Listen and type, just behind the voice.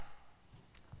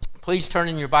Please turn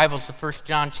in your Bibles to 1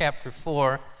 John chapter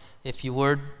 4, if you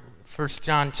would. 1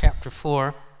 John chapter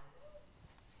 4.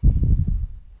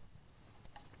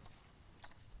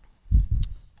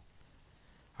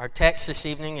 Our text this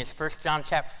evening is 1 John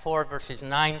chapter 4, verses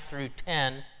 9 through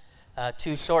 10,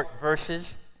 two short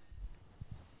verses.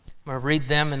 I'm going to read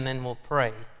them and then we'll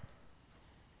pray.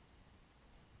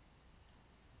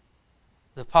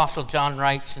 The Apostle John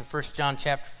writes in 1 John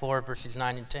chapter 4, verses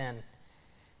 9 and 10,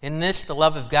 "In this the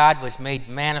love of God was made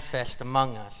manifest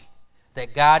among us,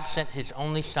 that God sent his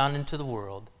only Son into the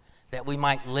world, that we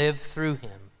might live through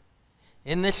him.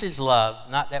 In this is love,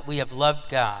 not that we have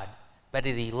loved God, but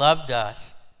that he loved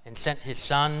us and sent his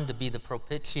Son to be the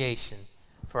propitiation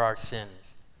for our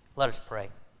sins." Let us pray.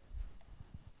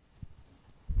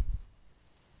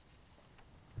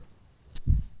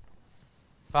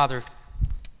 Father,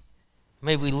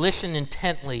 may we listen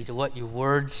intently to what your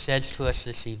word says to us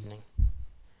this evening.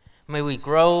 May we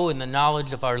grow in the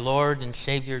knowledge of our Lord and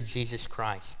Savior Jesus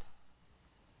Christ.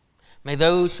 May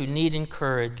those who need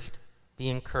encouraged be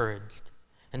encouraged,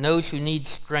 and those who need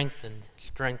strengthened,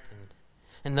 strengthened,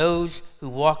 and those who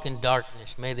walk in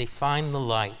darkness, may they find the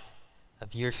light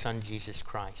of your Son, Jesus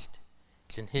Christ.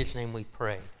 It's in his name we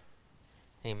pray.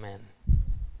 Amen.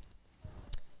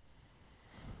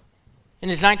 In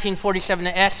his 1947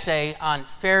 essay on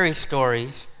fairy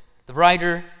stories, the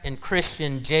writer and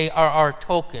Christian J.R.R.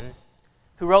 Tolkien,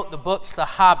 who wrote the books The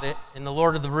Hobbit and The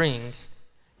Lord of the Rings,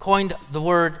 coined the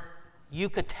word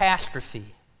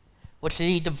eucatastrophe, which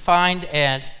he defined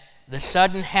as the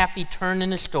sudden happy turn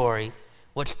in a story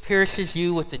which pierces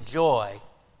you with the joy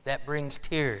that brings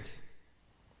tears.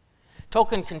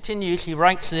 Tolkien continues, he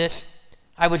writes this,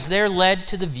 "I was there led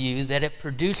to the view that it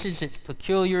produces its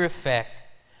peculiar effect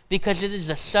because it is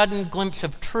a sudden glimpse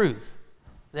of truth,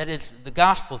 that is, the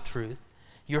gospel truth,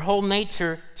 your whole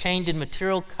nature chained in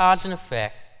material cause and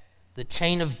effect, the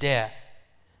chain of death,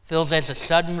 feels as a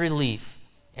sudden relief,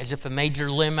 as if a major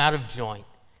limb out of joint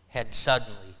had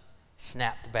suddenly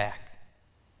snapped back."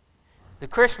 The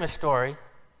Christmas story,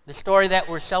 the story that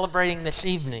we're celebrating this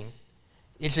evening,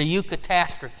 is a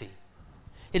eucatastrophe.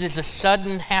 It is a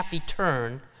sudden happy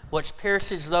turn which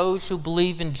pierces those who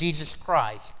believe in Jesus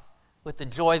Christ with the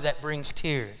joy that brings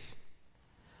tears.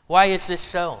 Why is this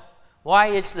so? Why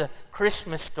is the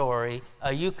Christmas story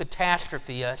a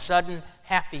eucatastrophe, a sudden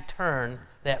happy turn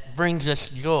that brings us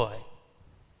joy?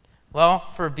 Well,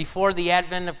 for before the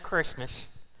advent of Christmas,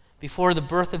 before the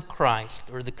birth of Christ,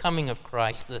 or the coming of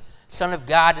Christ, the Son of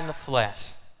God in the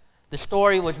flesh, the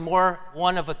story was more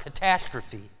one of a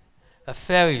catastrophe, a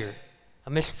failure,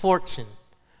 a misfortune,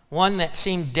 one that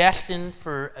seemed destined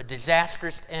for a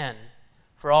disastrous end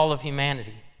for all of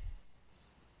humanity.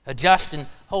 A just and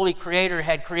holy Creator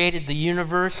had created the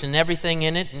universe and everything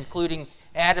in it, including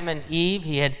Adam and Eve.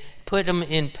 He had put them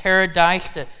in paradise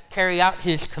to carry out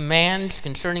his commands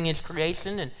concerning his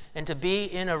creation and to be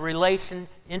in a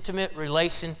intimate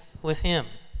relation with him.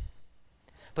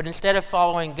 But instead of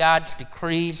following God's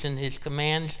decrees and his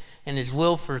commands and his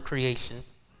will for creation,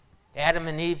 Adam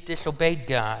and Eve disobeyed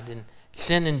God, and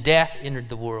sin and death entered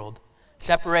the world,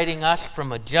 separating us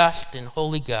from a just and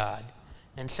holy God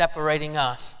and separating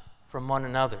us from one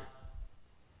another.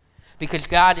 Because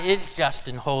God is just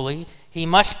and holy, he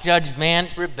must judge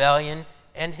man's rebellion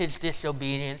and his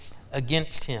disobedience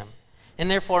against him. And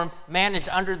therefore, man is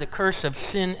under the curse of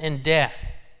sin and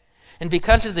death. And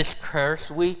because of this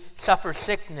curse, we suffer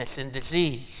sickness and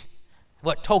disease,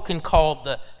 what Tolkien called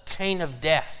the chain of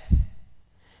death.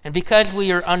 And because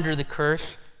we are under the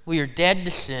curse, we are dead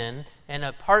to sin, and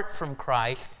apart from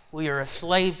Christ, we are a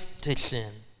slave to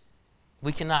sin.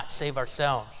 We cannot save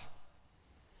ourselves.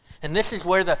 And this is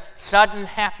where the sudden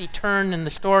happy turn in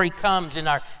the story comes, and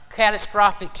our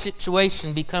catastrophic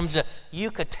situation becomes a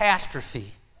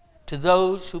eucatastrophe to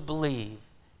those who believe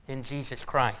in Jesus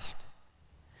Christ.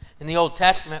 In the Old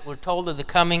Testament, we're told of the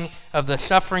coming of the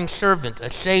suffering servant, a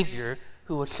Savior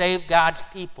who will save God's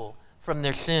people from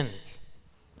their sins.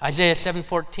 Isaiah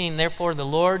 7:14, "Therefore the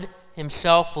Lord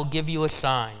himself will give you a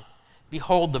sign.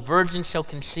 Behold, the virgin shall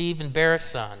conceive and bear a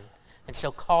son, and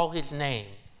shall call his name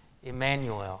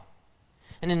Emmanuel."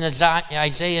 And in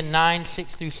Isaiah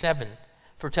 9:6-7,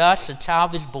 "For to us a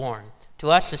child is born, to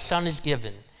us a son is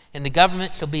given, and the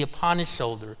government shall be upon his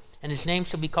shoulder, and his name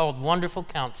shall be called Wonderful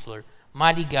Counselor,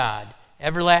 Mighty God,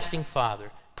 Everlasting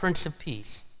Father, Prince of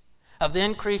Peace. Of the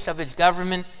increase of his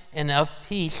government and of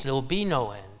peace there will be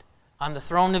no end, on the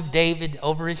throne of David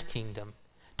over his kingdom,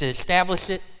 to establish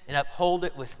it and uphold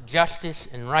it with justice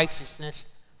and righteousness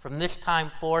from this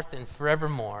time forth and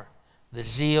forevermore. The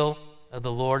zeal of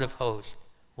the Lord of hosts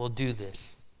will do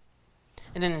this."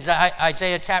 And in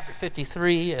Isaiah chapter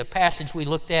 53, a passage we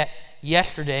looked at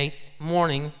yesterday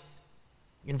morning,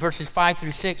 in verses 5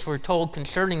 through 6, we're told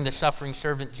concerning the suffering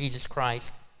servant Jesus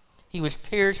Christ, he was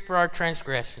pierced for our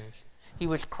transgressions. He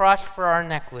was crushed for our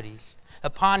iniquities.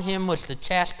 Upon him was the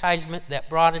chastisement that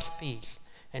brought us peace,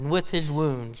 and with his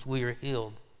wounds we are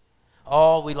healed.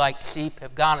 All we like sheep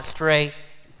have gone astray.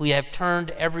 We have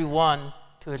turned every one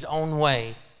to his own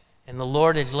way, and the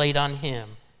Lord has laid on him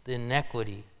the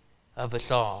iniquity of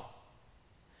us all.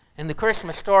 And the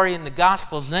Christmas story in the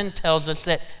Gospels then tells us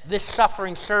that this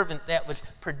suffering servant that was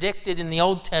predicted in the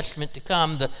Old Testament to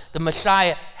come, the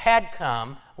Messiah had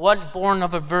come, was born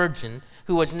of a virgin,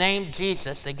 who was named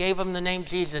Jesus. They gave him the name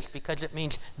Jesus because it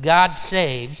means God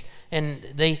saves, and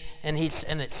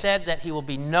it said that he will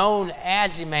be known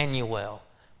as Emmanuel,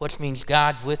 which means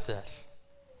God with us.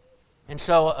 And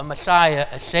so a Messiah,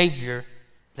 a Savior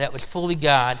that was fully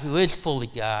God, who is fully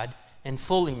God and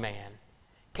fully man,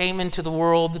 came into the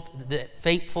world that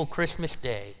fateful Christmas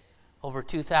day over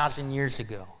 2,000 years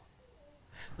ago.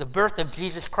 The birth of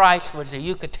Jesus Christ was a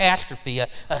eucatastrophe,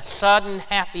 a sudden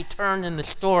happy turn in the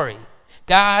story.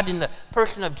 God, in the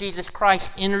person of Jesus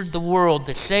Christ, entered the world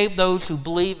to save those who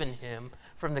believe in him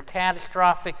from the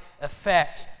catastrophic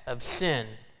effects of sin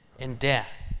and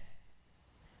death.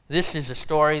 This is a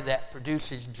story that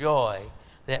produces joy,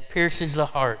 that pierces the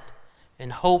heart,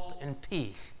 and hope and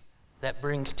peace that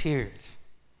brings tears.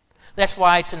 That's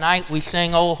why tonight we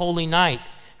sang, O Holy Night.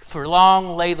 For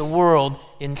long lay the world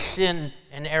in sin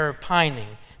and error pining,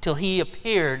 till he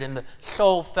appeared and the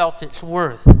soul felt its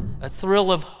worth. A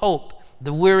thrill of hope,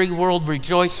 the weary world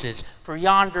rejoices, for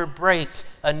yonder breaks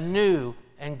a new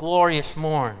and glorious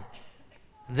morn.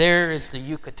 There is the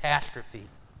eucatastrophe,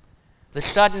 the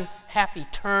sudden happy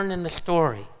turn in the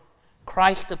story.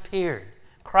 Christ appeared.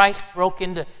 Christ broke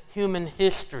into human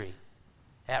history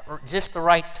at just the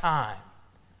right time.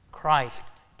 Christ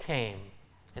came,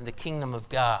 and the kingdom of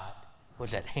God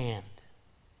was at hand.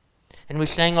 And we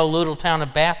sang, O little town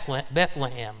of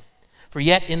Bethlehem, for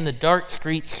yet in the dark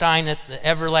street shineth the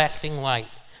everlasting light.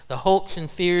 The hopes and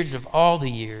fears of all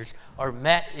the years are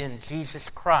met in Jesus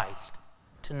Christ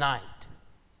tonight.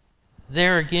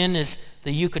 There again is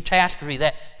the eucatastrophe,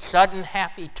 that sudden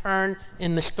happy turn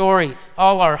in the story.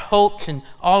 All our hopes and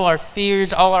all our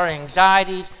fears, all our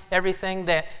anxieties, everything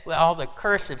all the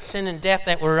curse of sin and death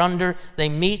that we're under, they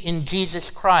meet in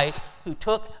Jesus Christ, who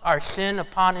took our sin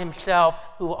upon himself,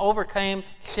 who overcame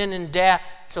sin and death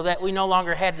so that we no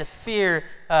longer had to fear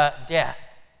death,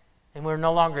 and we're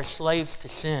no longer slaves to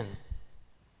sin.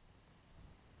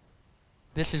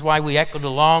 This is why we echoed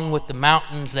along with the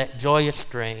mountains that joyous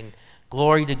strain,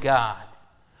 glory to God.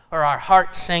 Or our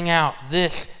hearts sang out,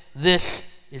 this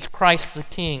is Christ the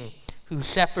King, who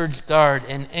shepherds guard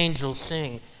and angels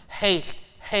sing. Haste,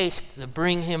 haste to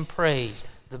bring him praise,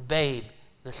 the babe,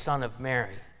 the Son of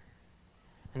Mary.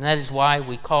 And that is why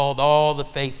we called all the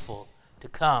faithful to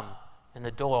come and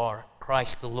adore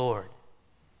Christ the Lord.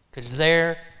 Because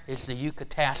there is the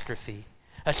eucatastrophe,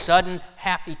 a sudden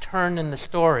happy turn in the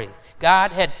story.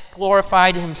 God had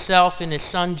glorified himself in his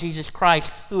Son, Jesus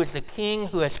Christ, who is the King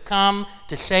who has come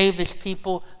to save his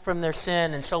people from their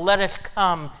sin. And so let us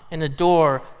come and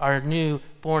adore our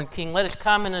newborn King. Let us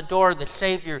come and adore the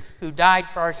Savior who died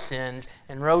for our sins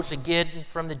and rose again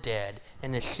from the dead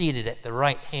and is seated at the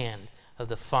right hand of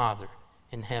the Father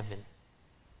in heaven.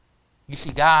 You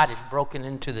see, God has broken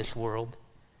into this world,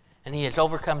 and he has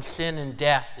overcome sin and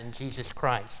death in Jesus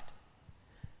Christ.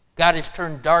 God has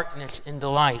turned darkness into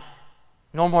light.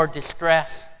 No more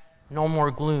distress, no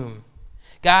more gloom.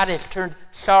 God has turned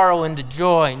sorrow into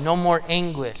joy, no more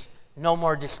anguish, no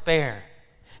more despair.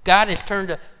 God has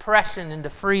turned oppression into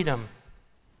freedom.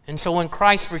 And so when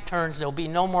Christ returns, there will be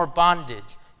no more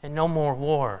bondage and no more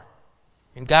war.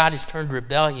 And God has turned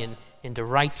rebellion into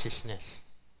righteousness.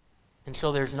 And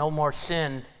so there's no more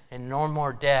sin and no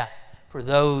more death for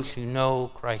those who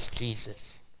know Christ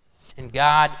Jesus. And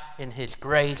God, in his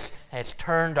grace, has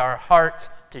turned our hearts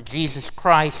to Jesus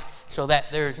Christ so that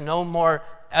there is no more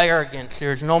arrogance,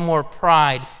 there is no more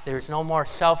pride, there is no more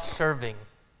self-serving,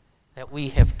 that we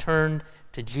have turned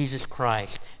to Jesus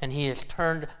Christ. And he has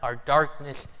turned our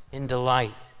darkness into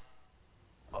light.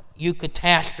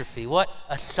 Eucatastrophe, what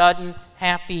a sudden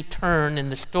happy turn in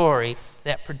the story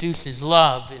that produces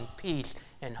love and peace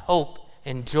and hope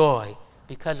and joy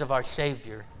because of our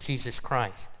Savior, Jesus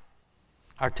Christ.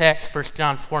 Our text, 1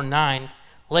 John 4:9,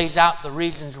 lays out the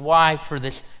reasons why for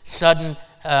this sudden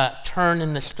turn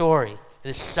in the story,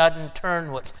 this sudden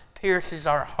turn which pierces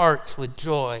our hearts with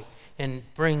joy and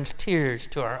brings tears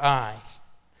to our eyes.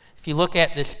 If you look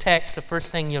at this text, the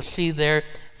first thing you'll see there,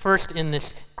 first in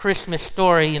this Christmas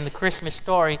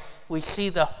story, we see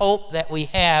the hope that we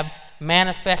have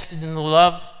manifested in the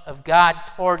love of God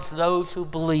towards those who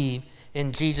believe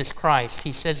in Jesus Christ.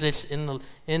 He says this,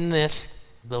 in this,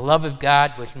 the love of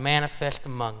God was manifest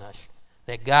among us,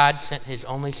 that God sent his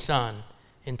only Son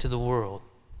into the world.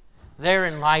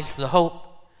 Therein lies the hope.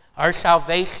 Our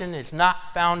salvation is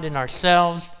not found in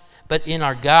ourselves, but in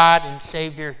our God and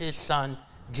Savior, his Son,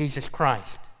 Jesus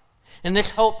Christ. And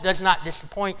this hope does not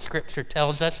disappoint, Scripture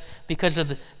tells us, because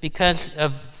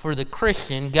for the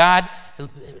Christian, God's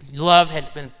love has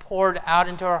been poured out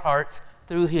into our hearts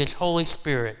through his Holy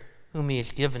Spirit, whom he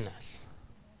has given us.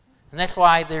 And that's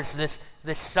why there's this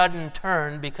sudden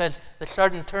turn, because the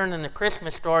sudden turn in the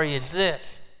Christmas story is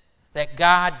this, that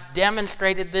God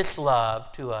demonstrated this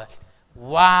love to us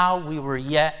while we were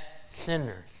yet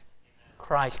sinners.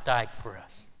 Christ died for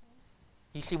us.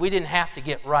 You see, we didn't have to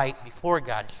get right before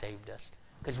God saved us,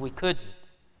 because we couldn't.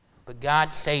 But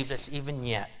God saved us even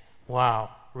yet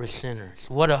while we're sinners.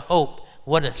 What a hope,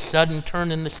 what a sudden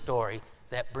turn in the story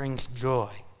that brings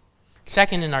joy.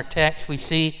 Second, in our text, we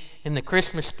see in the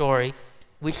Christmas story,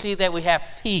 we see that we have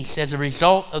peace as a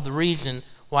result of the reason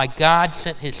why God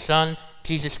sent his Son,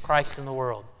 Jesus Christ, in the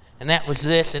world. And that was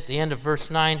this, at the end of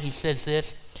verse 9, he says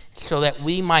this, so that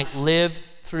we might live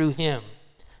through him.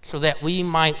 So that we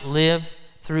might live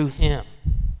through him.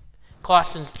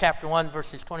 Colossians chapter 1,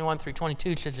 verses 21 through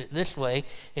 22 says it this way,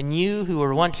 and you who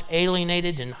were once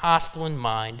alienated and hostile in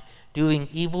mind, doing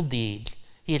evil deeds,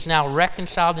 he is now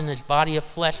reconciled in his body of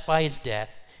flesh by his death,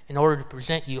 in order to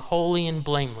present you holy and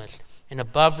blameless and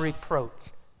above reproach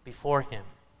before him.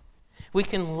 We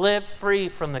can live free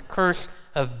from the curse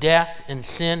of death and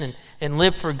sin and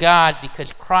live for God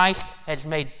because Christ has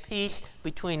made peace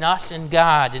between us and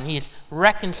God, and he has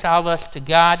reconciled us to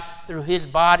God through his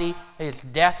body, his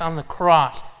death on the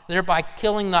cross, thereby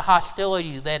killing the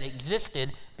hostility that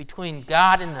existed between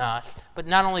God and us, but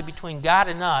not only between God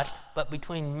and us, but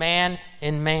between man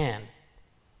and man.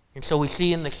 And so we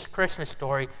see in this Christmas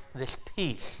story this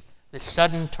peace, this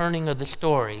sudden turning of the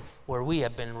story where we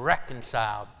have been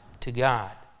reconciled to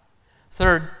God.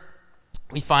 Third,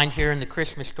 we find here in the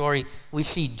Christmas story, we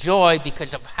see joy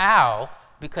because of how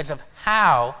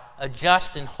a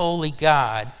just and holy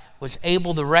God was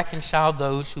able to reconcile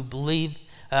those who believe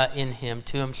in him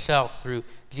to himself through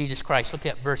Jesus Christ. Look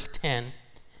at verse 10.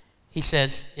 He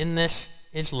says, in this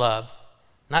is love,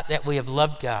 not that we have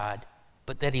loved God,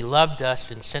 but that he loved us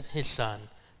and sent his Son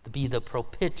to be the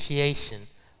propitiation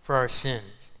for our sins.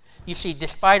 You see,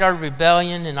 despite our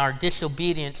rebellion and our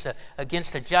disobedience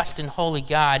against a just and holy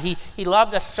God, he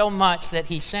loved us so much that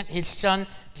he sent his Son,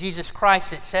 Jesus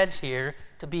Christ, it says here,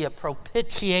 to be a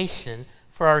propitiation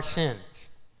for our sins.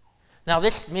 Now,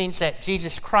 this means that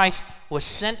Jesus Christ was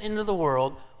sent into the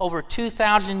world over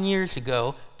 2,000 years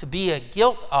ago to be a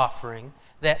guilt offering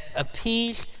that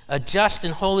appeased a just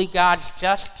and holy God's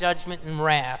just judgment and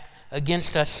wrath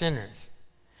against us sinners.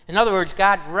 In other words,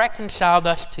 God reconciled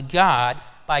us to God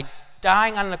by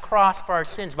dying on the cross for our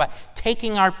sins, by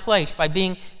taking our place, by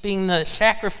being the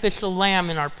sacrificial lamb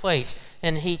in our place.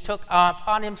 And he took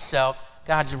upon himself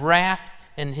God's wrath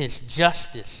and his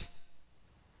justice.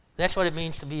 That's what it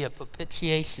means to be a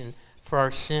propitiation for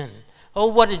our sin. Oh,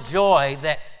 what a joy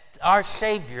that our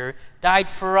Savior died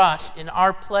for us in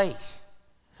our place.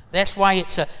 That's why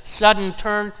it's a sudden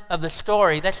turn of the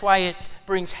story. That's why it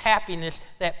brings happiness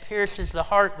that pierces the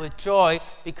heart with joy,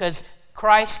 because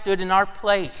Christ stood in our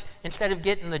place. Instead of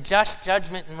getting the just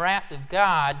judgment and wrath of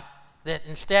God, that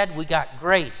instead we got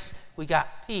grace, we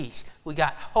got peace, we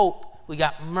got hope, we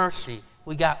got mercy,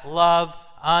 we got love,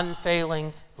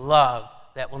 unfailing love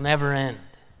that will never end.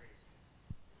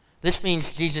 This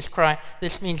means Jesus Christ,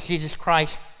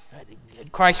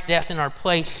 Christ's death in our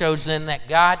place shows then that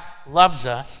God loves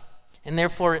us, and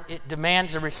therefore it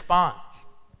demands a response.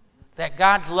 That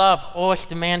God's love always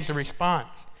demands a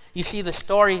response. You see, the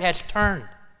story has turned.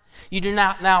 You do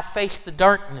not now face the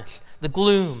darkness, the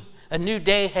gloom. A new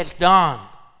day has dawned.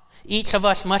 Each of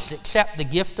us must accept the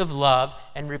gift of love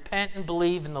and repent and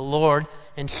believe in the Lord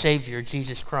and Savior,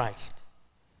 Jesus Christ.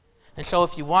 And so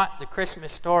if you want the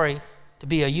Christmas story to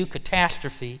be a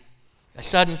eucatastrophe, a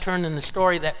sudden turn in the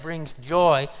story that brings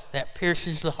joy, that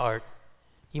pierces the heart,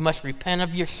 you must repent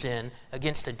of your sin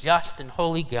against a just and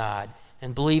holy God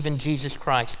and believe in Jesus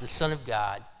Christ, the Son of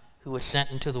God, who was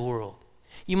sent into the world.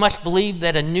 You must believe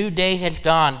that a new day has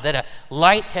dawned, that a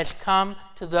light has come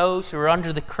to those who are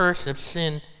under the curse of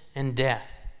sin and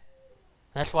death.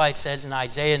 That's why it says in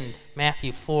Isaiah and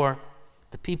Matthew 4,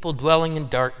 the people dwelling in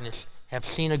darkness have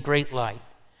seen a great light,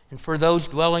 and for those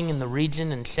dwelling in the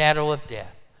region and shadow of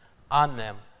death, on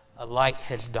them a light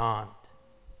has dawned.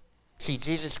 See,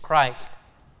 Jesus Christ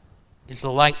is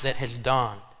the light that has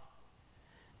dawned.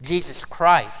 Jesus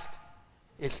Christ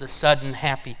is the sudden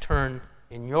happy turn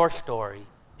in your story,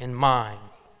 in mine,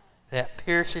 that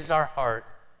pierces our heart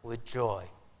with joy.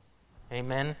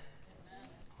 Amen?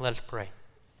 Let us pray.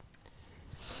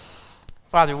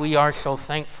 Father, we are so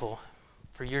thankful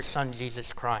for your Son,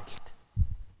 Jesus Christ.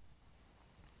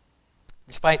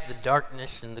 Despite the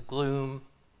darkness and the gloom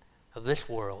of this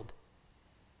world,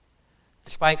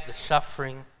 despite the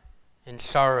suffering and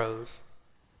sorrows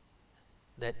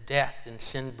that death and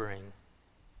sin bring,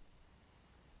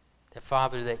 that,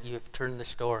 Father, that you have turned the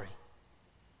story.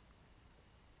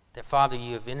 That, Father,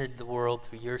 you have entered the world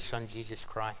through your Son, Jesus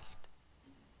Christ.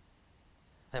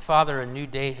 That, Father, a new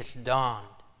day has dawned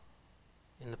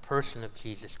in the person of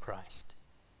Jesus Christ,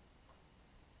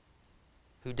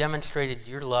 who demonstrated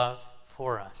your love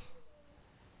for us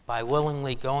by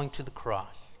willingly going to the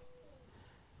cross,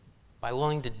 by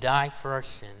willing to die for our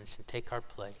sins and take our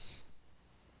place,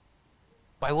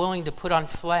 by willing to put on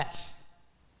flesh,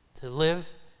 to live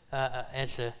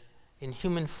in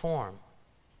human form.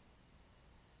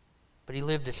 But he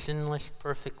lived a sinless,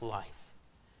 perfect life,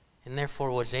 and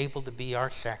therefore was able to be our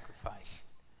sacrifice.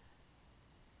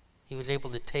 He was able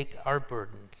to take our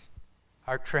burdens,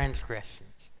 our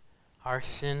transgressions, our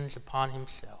sins upon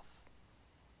himself.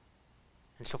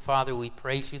 And so, Father, we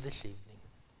praise you this evening.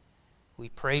 We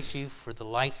praise you for the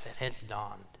light that has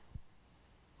dawned.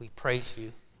 We praise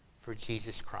you for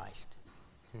Jesus Christ.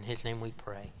 In his name we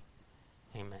pray.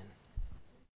 Amen.